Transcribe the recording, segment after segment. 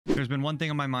There's been one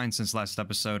thing on my mind since last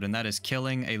episode, and that is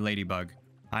killing a ladybug.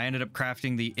 I ended up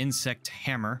crafting the insect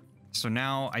hammer, so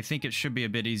now I think it should be a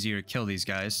bit easier to kill these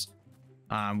guys.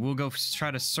 We'll go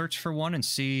try to search for one and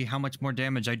see how much more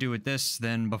damage I do with this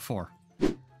than before.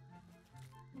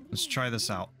 Let's try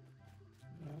this out.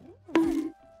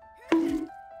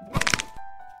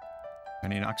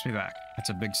 And he knocks me back. That's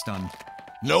a big stun.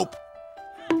 Nope.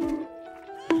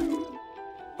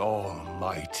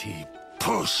 Almighty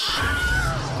push.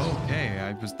 Okay,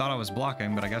 I thought I was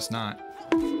blocking, but I guess not.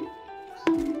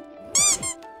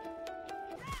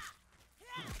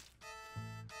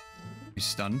 He's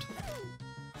stunned.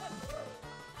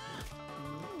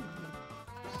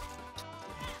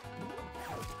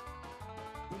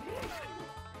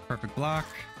 Perfect block.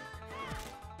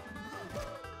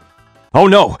 Oh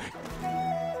no!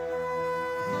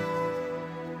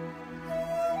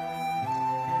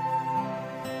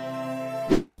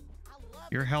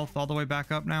 Your health all the way back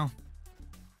up now?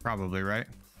 Probably, right?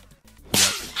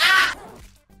 Yep.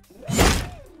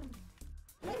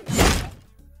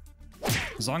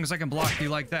 As long as I can block you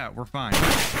like that, we're fine.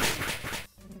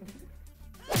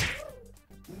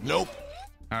 Nope.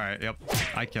 Alright, yep.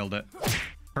 I killed it.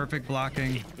 Perfect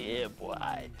blocking. Yeah,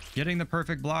 boy. Getting the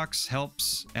perfect blocks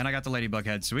helps, and I got the ladybug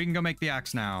head, so we can go make the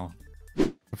axe now.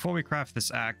 Before we craft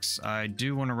this axe, I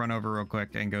do want to run over real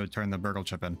quick and go turn the burgle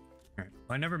chip in. All right.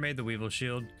 Well, I never made the weevil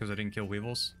shield because I didn't kill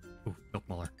weevils. Ooh, milk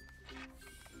molar.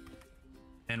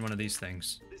 And one of these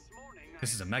things.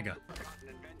 This is a mega.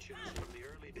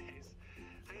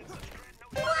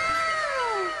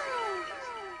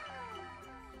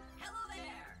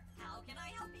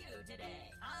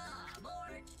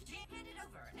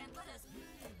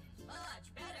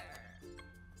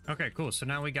 Okay, cool. So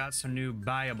now we got some new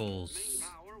buyables.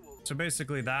 So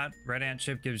basically that red ant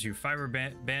chip gives you fiber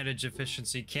bandage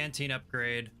efficiency, canteen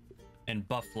upgrade, and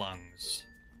buff lungs.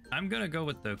 I'm gonna go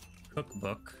with the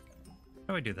cookbook.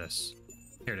 How do I do this?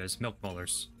 Here it is, milk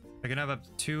molars. I can have up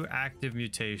to 2 active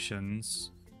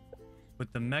mutations.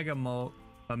 With the mega milk,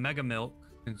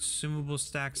 consumable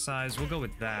stack size, we'll go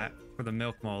with that for the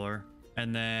milk molar.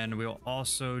 And then we'll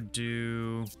also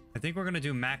do, I think we're gonna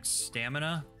do max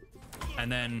stamina.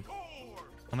 And then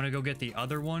I'm gonna go get the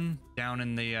other one down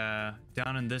in the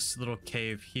down in this little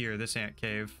cave here, this ant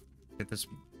cave. Get this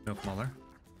milk molar.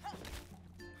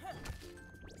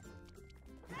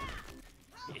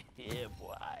 Yeah,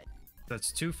 boy.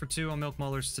 That's 2 for 2 on milk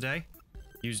molars today.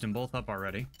 Used them both up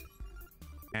already.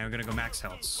 And we're gonna go max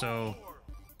health. So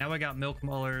now I got milk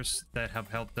molars that have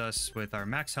helped us with our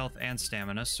max health and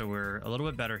stamina, so we're a little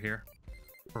bit better here.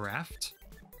 Craft.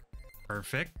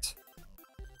 Perfect.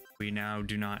 We now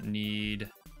do not need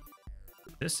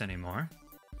this anymore.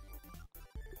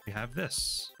 We have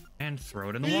this. And throw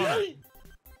it in the water.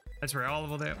 That's where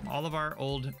all of our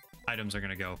old items are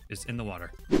gonna go, is in the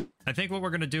water. I think what we're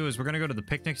gonna do is we're gonna go to the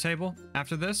picnic table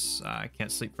after this. I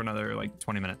can't sleep for another like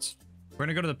 20 minutes. We're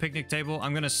gonna go to the picnic table.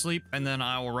 I'm gonna sleep and then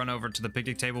I will run over to the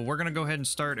picnic table. We're gonna go ahead and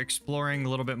start exploring a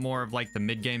little bit more of like the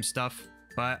mid-game stuff.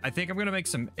 But I think I'm gonna make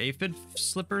some aphid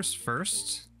slippers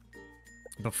first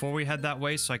before we head that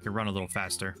way so I can run a little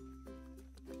faster.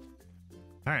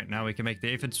 All right, now we can make the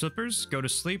aphid slippers, go to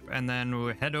sleep, and then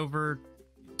we'll head over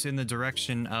in the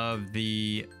direction of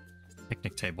the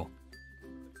picnic table.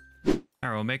 All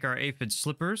right, we'll make our aphid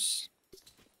slippers.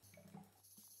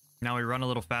 Now we run a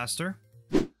little faster.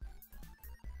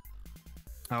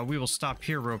 We will stop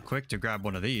here real quick to grab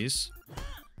one of these.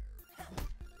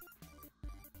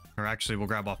 Or actually, we'll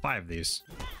grab all 5 of these.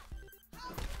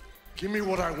 Give me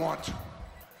what I want.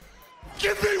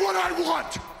 Give me what I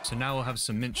want! So now we'll have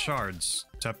some mint shards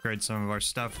to upgrade some of our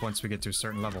stuff once we get to a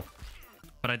certain level.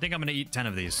 But I think I'm going to eat 10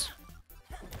 of these.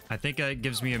 I think it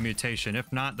gives me a mutation.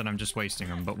 If not, then I'm just wasting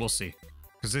them, but we'll see.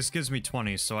 Because this gives me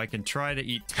 20, so I can try to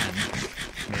eat 10.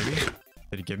 Maybe?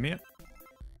 Did he give me it?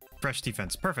 Fresh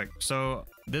defense. Perfect. So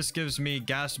this gives me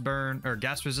gas burn, or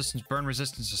gas resistance, burn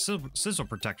resistance, sizzle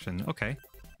protection. Okay.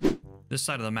 This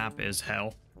side of the map is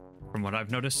hell, from what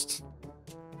I've noticed.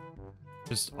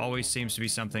 Just always seems to be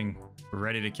something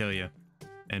ready to kill you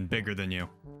and bigger than you.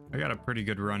 I got a pretty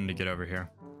good run to get over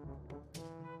here.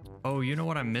 Oh, you know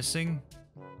what I'm missing?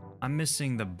 I'm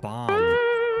missing the bomb.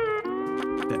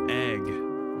 The egg.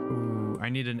 Ooh, I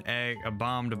need an egg, a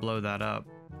bomb to blow that up.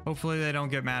 Hopefully they don't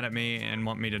get mad at me and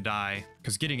want me to die,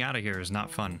 because getting out of here is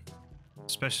not fun.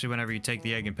 Especially whenever you take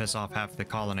the egg and piss off half the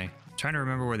colony. I'm trying to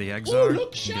remember where the eggs are.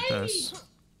 Look, Get this.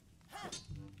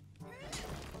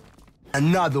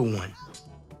 Another one.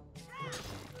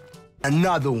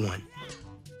 Another one.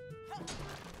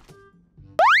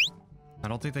 I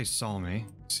don't think they saw me.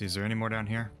 Let's see, is there any more down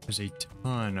here? There's a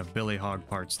ton of billy hog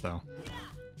parts, though.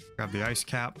 Grab the ice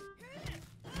cap.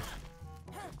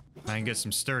 I can get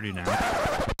some sturdy now.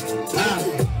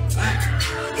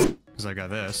 Because I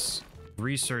got this.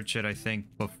 Research it, I think,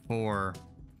 before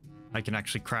I can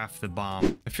actually craft the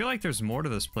bomb. I feel like there's more to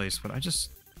this place, but I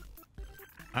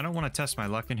don't want to test my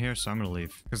luck in here, so I'm going to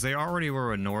leave. Because they already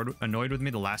were annoyed with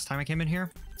me the last time I came in here.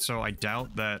 So I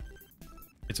doubt that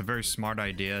it's a very smart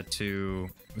idea to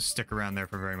stick around there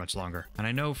for very much longer. And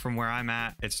I know from where I'm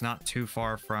at, it's not too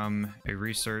far from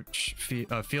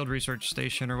a field research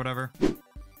station or whatever.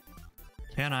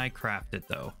 Can I craft it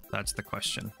though? That's the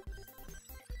question.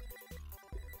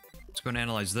 Let's go and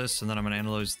analyze this, and then I'm going to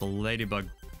analyze the ladybug.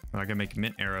 I can make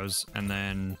mint arrows, and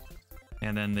then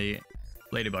the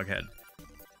ladybug head.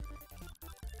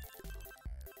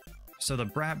 So the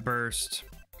brat burst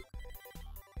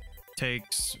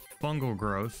takes fungal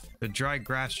growth. The dry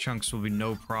grass chunks will be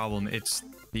no problem. It's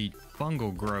the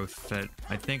fungal growth that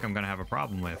I think I'm gonna have a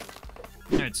problem with.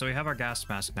 All right, so we have our gas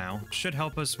mask now. Should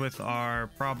help us with our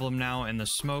problem now in the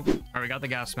smoke. All right, we got the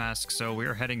gas mask, so we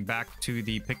are heading back to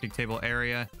the picnic table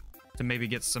area to maybe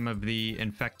get some of the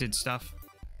infected stuff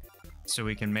so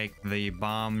we can make the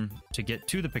bomb to get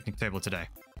to the picnic table today.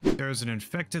 There's an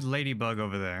infected ladybug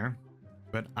over there,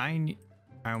 but I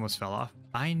almost fell off.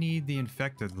 I need the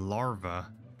infected larva.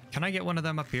 Can I get one of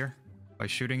them up here by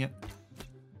shooting it?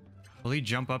 Will he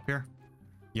jump up here?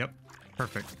 Yep,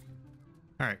 perfect.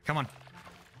 All right, come on.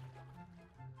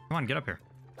 Come on, get up here.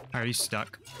 All right, he's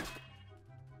stuck.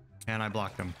 And I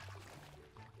blocked him.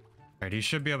 All right, he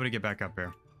should be able to get back up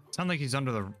here. Sounds like he's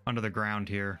under the ground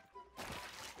here.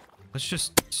 Let's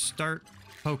just start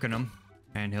poking him,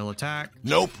 and he'll attack.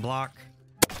 Nope. Block.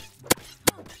 All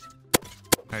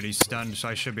right, he's stunned, so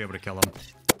I should be able to kill him.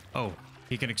 Oh,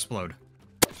 he can explode.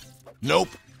 Nope.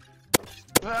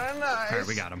 Very nice. All right,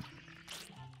 we got him.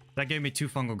 That gave me 2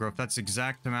 fungal growth. That's the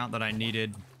exact amount that I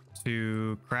needed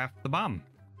to craft the bomb.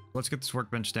 Let's get this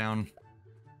workbench down.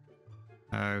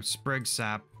 Sprig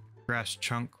sap, grass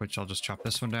chunk, which I'll just chop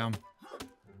this one down.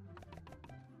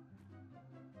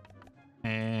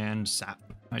 And sap.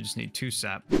 I just need 2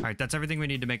 sap. All right, that's everything we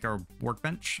need to make our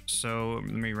workbench. So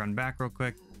let me run back real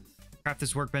quick. Craft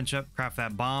this workbench up, craft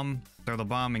that bomb, throw the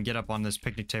bomb, and get up on this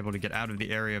picnic table to get out of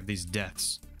the area of these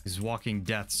deaths. These walking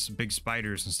deaths, big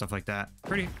spiders and stuff like that.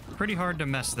 Pretty hard to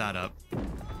mess that up.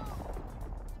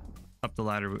 Up the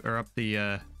ladder, or up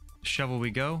the shovel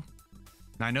we go.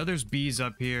 Now I know there's bees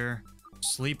up here.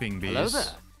 Sleeping bees. Hello there.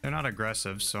 They're not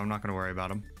aggressive, so I'm not going to worry about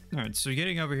them. All right, so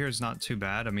getting over here is not too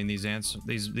bad. I mean, these ants,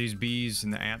 these bees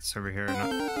and the ants over here are not...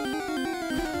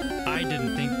 I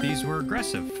didn't think these were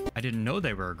aggressive. I didn't know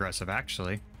they were aggressive,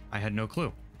 actually. I had no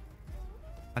clue.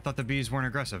 I thought the bees weren't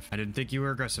aggressive. I didn't think you were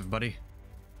aggressive, buddy.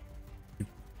 You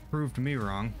proved me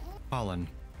wrong. Pollen.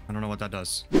 I don't know what that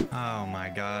does. Oh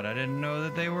my god, I didn't know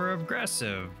that they were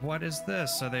aggressive. What is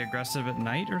this? Are they aggressive at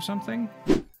night or something?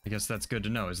 I guess that's good to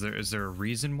know. Is there a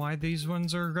reason why these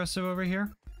ones are aggressive over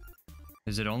here?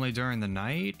 Is it only during the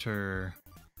night, or...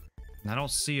 I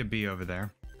don't see a bee over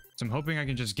there. So I'm hoping I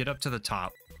can just get up to the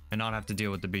top and not have to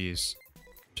deal with the bees.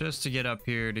 Just to get up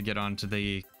here to get onto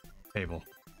the table.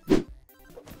 How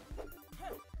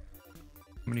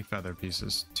many feather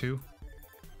pieces? 2?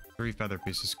 3 feather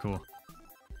pieces, cool.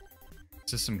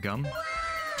 Is this some gum?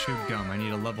 Chewed gum. I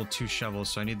need a level 2 shovel,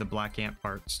 so I need the black ant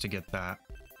parts to get that.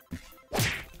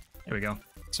 There we go.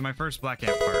 So my first black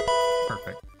ant part.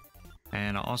 Perfect.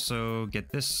 And I'll also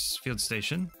get this field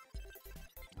station.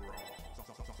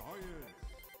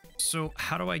 So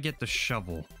how do I get the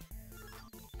shovel?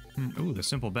 Ooh, the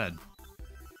simple bed.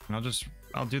 And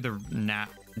I'll do the gnat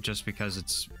just because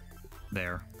it's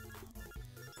there.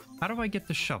 How do I get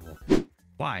the shovel?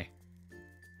 Why?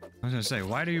 I was gonna say,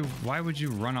 why would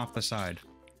you run off the side?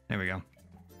 There we go.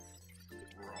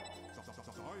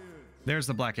 There's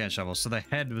the black ant shovel. So the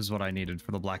head was what I needed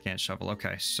for the black ant shovel.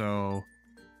 Okay, so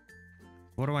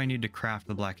what do I need to craft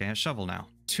the black ant shovel now?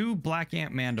 2 black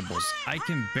ant mandibles. I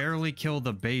can barely kill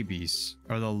the babies,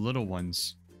 or the little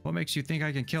ones. What makes you think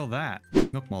I can kill that?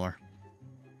 Milk molar.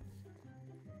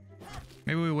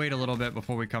 Maybe we wait a little bit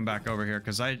before we come back over here,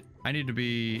 because I need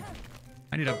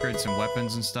to upgrade some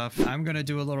weapons and stuff. I'm gonna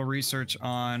do a little research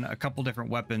on a couple different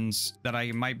weapons that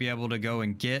I might be able to go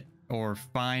and get or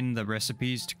find the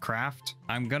recipes to craft.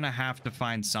 I'm gonna have to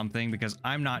find something because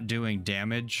I'm not doing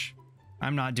damage.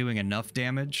 I'm not doing enough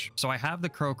damage. So I have the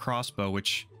Crow Crossbow,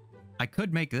 which I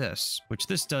could make this, which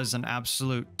this does an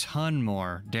absolute ton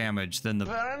more damage than the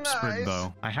Sprig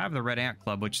Bow. I have the Red Ant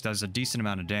Club, which does a decent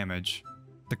amount of damage.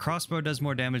 The crossbow does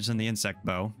more damage than the insect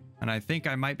bow. And I think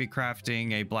I might be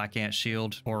crafting a black ant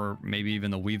shield, or maybe even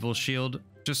the weevil shield,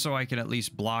 just so I can at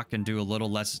least block and do a little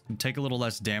less, take a little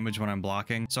less damage when I'm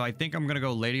blocking. So I think I'm gonna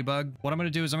go ladybug. What I'm gonna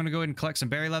do is I'm gonna go ahead and collect some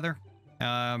berry leather.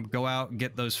 Go out,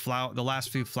 get those the last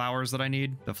few flowers that I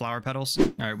need, the flower petals.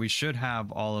 All right, we should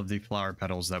have all of the flower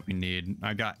petals that we need.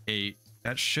 I got 8.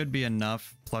 That should be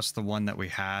enough, plus the one that we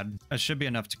had. That should be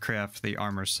enough to craft the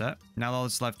armor set. Now all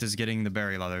that's left is getting the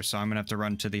berry leather, so I'm gonna have to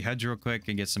run to the hedge real quick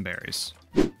and get some berries.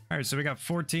 All right, so we got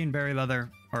 14 berry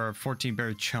leather, or 14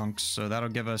 berry chunks, so that'll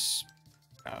give us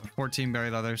 14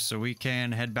 berry leather, so we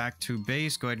can head back to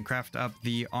base, go ahead and craft up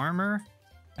the armor,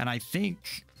 and I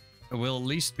think we'll at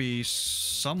least be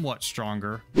somewhat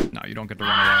stronger. No, you don't get to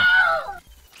run away.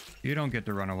 You don't get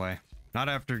to run away. Not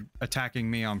after attacking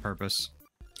me on purpose.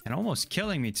 And almost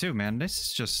killing me too, man. This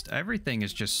is just, everything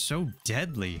is just so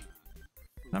deadly.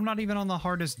 I'm not even on the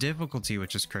hardest difficulty,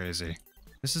 which is crazy.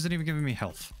 This isn't even giving me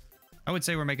health. I would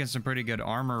say we're making some pretty good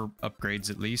armor upgrades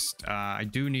at least. I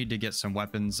do need to get some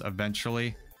weapons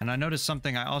eventually. And I noticed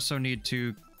something, I also need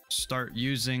to start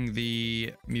using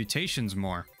the mutations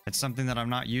more. It's something that I'm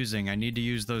not using. I need to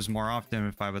use those more often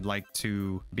if I would like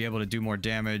to be able to do more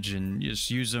damage and just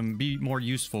use them, be more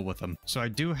useful with them. So I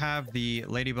do have the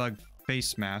ladybug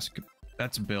face mask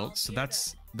that's built, so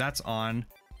that's on.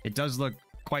 It does look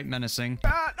quite menacing,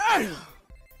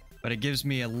 but it gives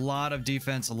me a lot of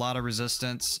defense, a lot of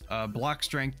resistance. Block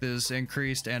strength is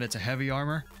increased, and it's a heavy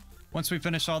armor. Once we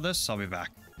finish all this, I'll be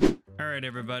back. All right,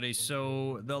 everybody,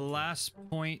 so the last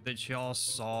point that y'all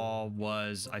saw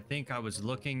was, I think I was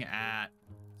looking at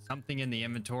something in the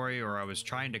inventory, or I was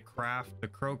trying to craft the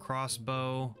Crow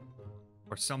Crossbow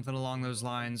or something along those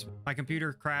lines. My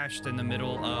computer crashed in the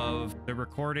middle of the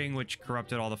recording, which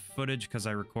corrupted all the footage because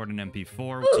I record an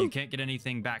MP4, so you can't get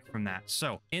anything back from that.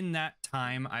 So in that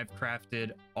time, I've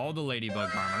crafted all the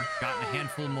ladybug armor, gotten a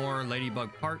handful more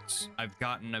ladybug parts. I've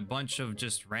gotten a bunch of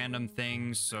just random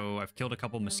things. So I've killed a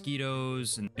couple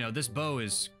mosquitoes, and you know, this bow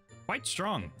is quite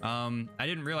strong. I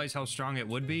didn't realize how strong it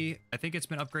would be. I think it's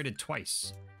been upgraded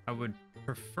twice. I would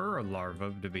prefer a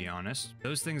larva, to be honest.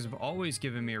 Those things have always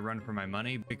given me a run for my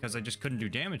money because I just couldn't do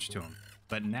damage to them.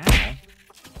 But now,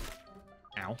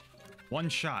 ow, 1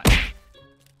 shot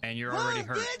and you're already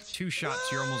hurt. 2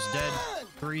 shots, you're almost dead.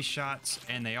 3 shots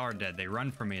and they are dead. They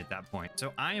run from me at that point.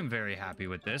 So I am very happy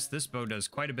with this. This bow does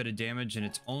quite a bit of damage, and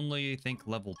it's only, I think,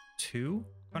 level 2,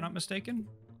 if I'm not mistaken.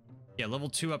 Yeah, level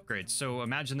 2 upgrades. So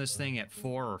imagine this thing at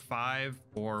 4 or 5,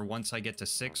 or once I get to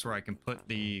 6 where I can put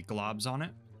the globs on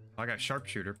it. I got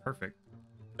sharpshooter, perfect.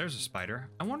 There's a spider.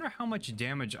 I wonder how much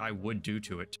damage I would do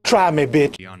to it. Try me,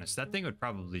 bitch. To be honest, that thing would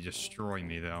probably destroy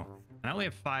me though. And I only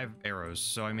have 5 arrows,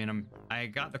 so I mean, I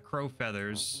got the crow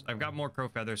feathers. I've got more crow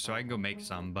feathers, so I can go make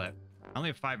some, but I only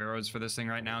have 5 arrows for this thing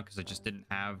right now because I just didn't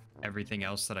have everything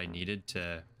else that I needed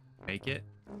to make it.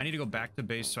 I need to go back to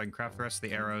base so I can craft the rest of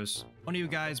the arrows. One of you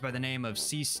guys by the name of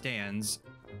C Stands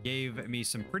gave me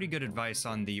some pretty good advice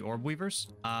on the orb weavers.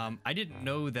 I didn't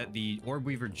know that the orb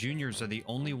weaver juniors are the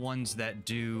only ones that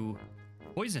do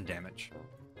poison damage.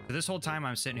 So this whole time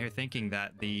I'm sitting here thinking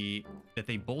that they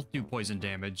both do poison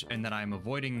damage and that I'm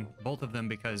avoiding both of them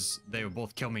because they would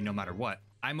both kill me no matter what.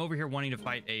 I'm over here wanting to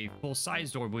fight a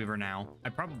full-sized orb weaver now. I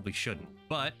probably shouldn't,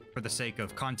 but for the sake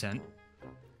of content,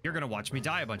 you're gonna watch me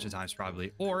die a bunch of times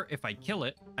probably. Or if I kill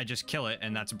it, I just kill it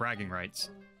and that's bragging rights.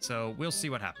 So we'll see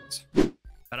what happens.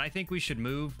 But I think we should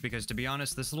move because, to be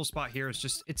honest, this little spot here is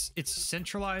just, it's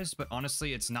centralized, but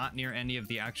honestly, it's not near any of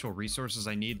the actual resources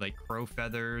I need, like crow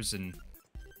feathers and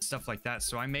stuff like that.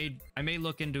 So I may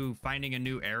look into finding a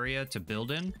new area to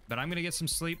build in, but I'm gonna get some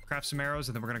sleep, craft some arrows,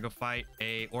 and then we're gonna go fight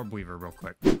a orb weaver real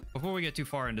quick. Before we get too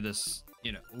far into this,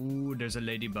 you know, ooh, there's a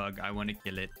ladybug. I want to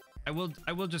kill it. I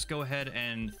will just go ahead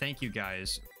and thank you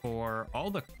guys for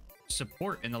all the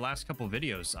support in the last couple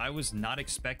videos. I was not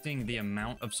expecting the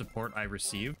amount of support I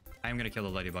received. I'm gonna kill the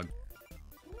ladybug.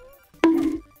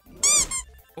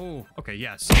 Oh, okay,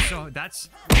 yes. So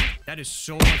that is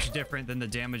so much different than the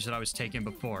damage that I was taking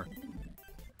before.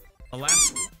 The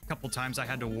last couple times I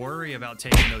had to worry about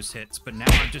taking those hits, but now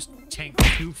I've just tanked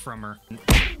 2 from her.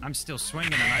 I'm still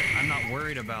swinging and I'm not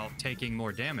worried about taking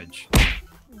more damage.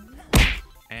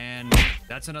 And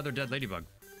that's another dead ladybug.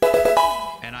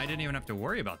 And I didn't even have to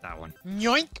worry about that one.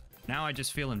 Yoink. Now I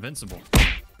just feel invincible.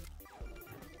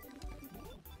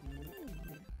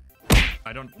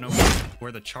 I don't know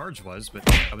where the charge was, but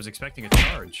I was expecting a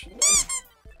charge.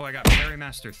 Oh, I got Parry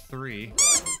Master 3.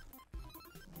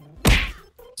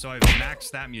 So I've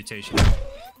maxed that mutation. All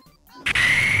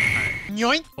right.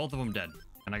 Yoink. Both of them dead.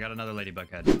 And I got another ladybug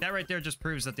head. That right there just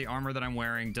proves that the armor that I'm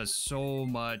wearing does so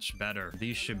much better.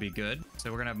 These should be good.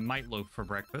 So we're gonna have Might Loaf for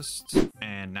breakfast.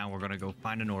 And now we're gonna go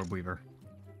find an orb weaver.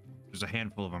 There's a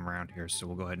handful of them around here, so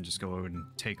we'll go ahead and just go and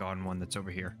take on one that's over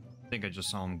here. I think I just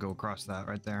saw him go across that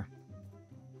right there.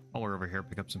 While we're over here,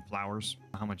 pick up some flowers.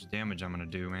 How much damage I'm gonna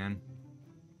do, man.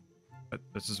 But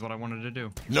this is what I wanted to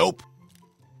do. Nope.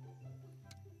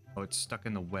 Oh, it's stuck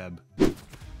in the web.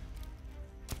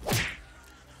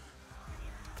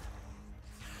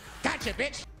 Gotcha,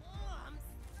 bitch!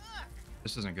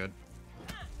 This isn't good.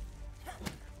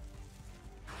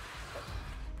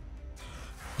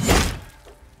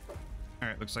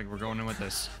 Alright, looks like we're going in with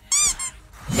this.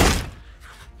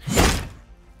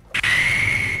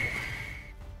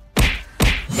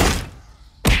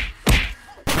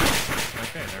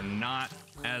 Okay, they're not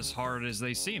as hard as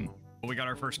they seem. But we got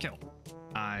our first kill.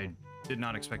 I did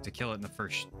not expect to kill it in the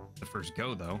first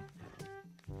go, though.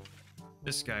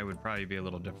 This guy would probably be a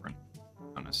little different,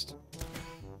 honest.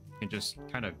 You can just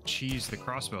kind of cheese the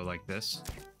crossbow like this.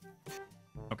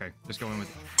 Okay, just go in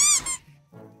with...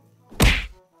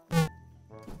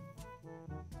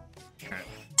 Alright.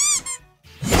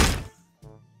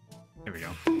 Here we go.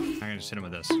 I'm gonna just hit him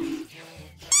with this.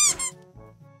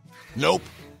 Nope.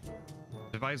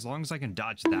 As long as I can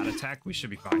dodge that attack, we should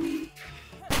be fine.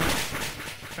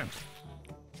 Okay.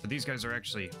 But these guys are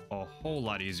actually a whole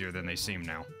lot easier than they seem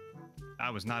now. I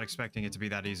was not expecting it to be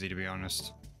that easy, to be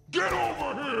honest. Get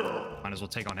over here! Might as well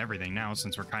take on everything now,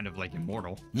 since we're kind of like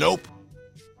immortal. Nope.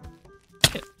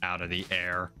 Get out of the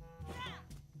air.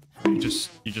 You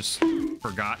just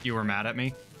forgot you were mad at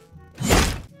me?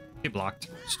 Get blocked.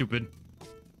 Stupid.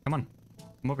 Come on.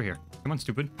 Come over here. Come on,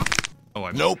 stupid. Oh,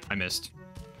 Nope. I missed.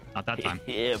 Not that time.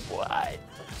 Yeah, boy.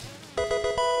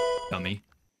 Dummy.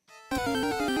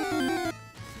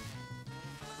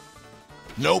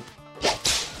 Nope.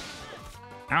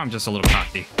 Now I'm just a little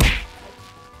cocky.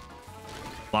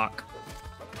 Block.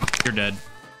 You're dead.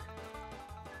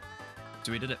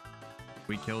 So we did it.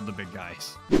 We killed the big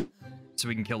guys. So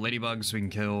we can kill ladybugs, we can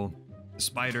kill the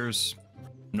spiders.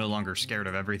 I'm no longer scared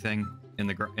of everything in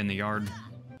the yard.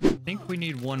 I think we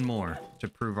need one more to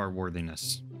prove our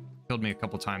worthiness. Killed me a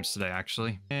couple times today,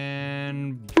 actually.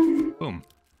 And boom.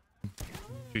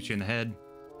 Shoot you in the head.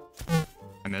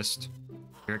 I missed.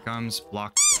 Here it comes.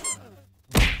 Block.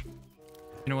 You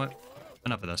know what?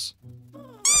 Enough of this.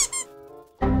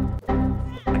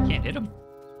 I can't hit him.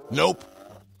 Nope.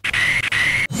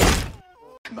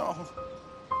 No.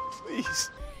 Please.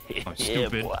 Oh, Yeah,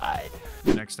 stupid. boy.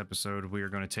 Next episode, we are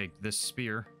going to take this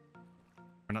spear,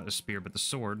 or not the spear, but the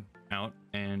sword, out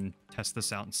and test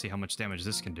this out and see how much damage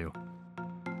this can do.